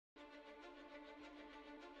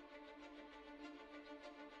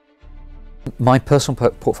My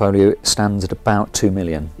personal portfolio stands at about 2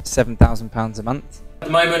 million. £7,000 a month. At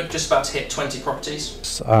the moment, just about to hit 20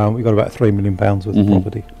 properties. We've got about £3 million worth of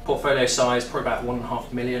property. Portfolio size, probably about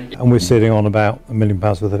 1.5 million. And we're sitting on about £1 million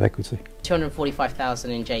worth of equity. 245,000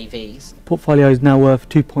 in JVs. Portfolio is now worth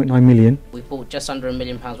 2.9 million. We've bought just under £1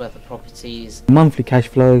 million worth of properties. Monthly cash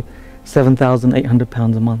flow,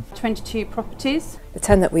 £7,800 a month. 22 properties. The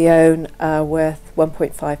 10 that we own are worth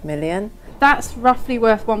 1.5 million. That's roughly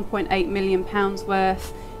worth £1.8 million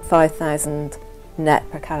worth. 5,000 net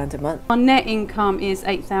per calendar month. Our net income is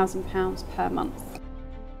 £8,000 per month.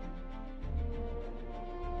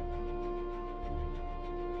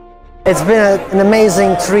 It's been an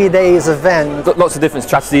amazing 3 days event. Got lots of different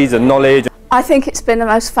strategies and knowledge. I think it's been the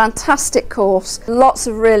most fantastic course. Lots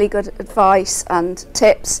of really good advice and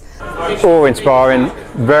tips. All inspiring,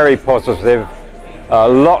 very positive,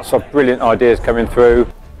 lots of brilliant ideas coming through.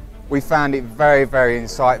 We found it very, very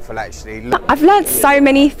insightful actually. I've learned so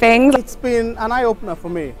many things. It's been an eye-opener for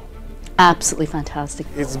me. Absolutely fantastic.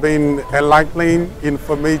 It's been enlightening,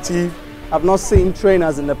 informative. I've not seen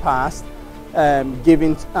trainers in the past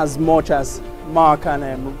giving as much as Mark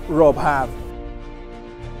and Rob have.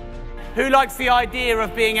 Who likes the idea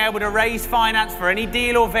of being able to raise finance for any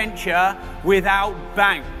deal or venture without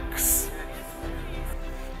banks?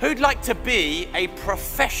 Who'd like to be a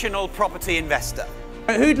professional property investor?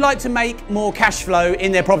 Who'd like to make more cash flow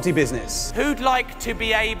in their property business? Who'd like to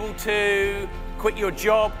be able to quit your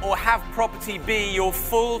job or have property be your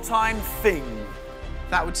full-time thing?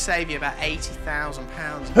 That would save you about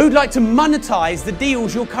 £80,000. Who'd like to monetize the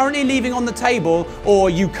deals you're currently leaving on the table or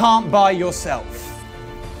you can't buy yourself?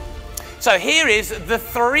 So here is the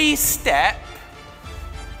 3-step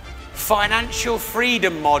financial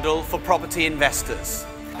freedom model for property investors.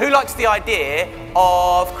 Who likes the idea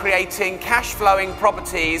of creating cash flowing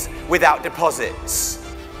properties without deposits?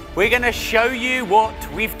 We're going to show you what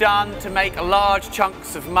we've done to make large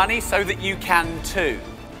chunks of money so that you can too.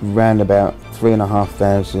 Round about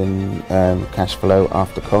 3,500 cash flow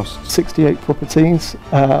after costs. 68 properties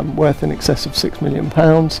worth in excess of £6 million.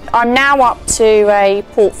 I'm now up to a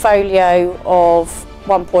portfolio of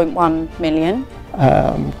 1.1 million.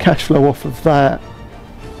 Cash flow off of that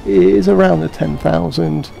is around the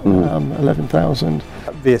 10,000, 11,000.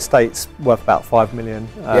 The estate's worth about 5 million,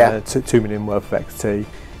 2 million worth of equity.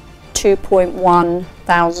 £2.1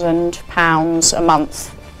 thousand a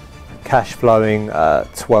month. Cash flowing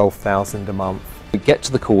 12,000 a month. Get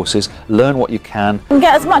to the courses, learn what you can. And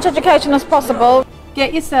get as much education as possible.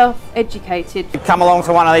 Get yourself educated. Come along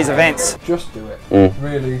to one of these events. Just do it,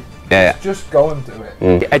 really. Yeah. Just go and do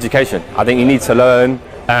it. Education. I think you need to learn,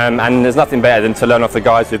 and there's nothing better than to learn off the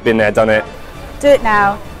guys who've been there, done it. Do it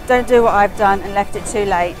now. Don't do what I've done and left it too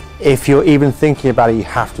late. If you're even thinking about it, you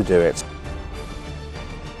have to do it.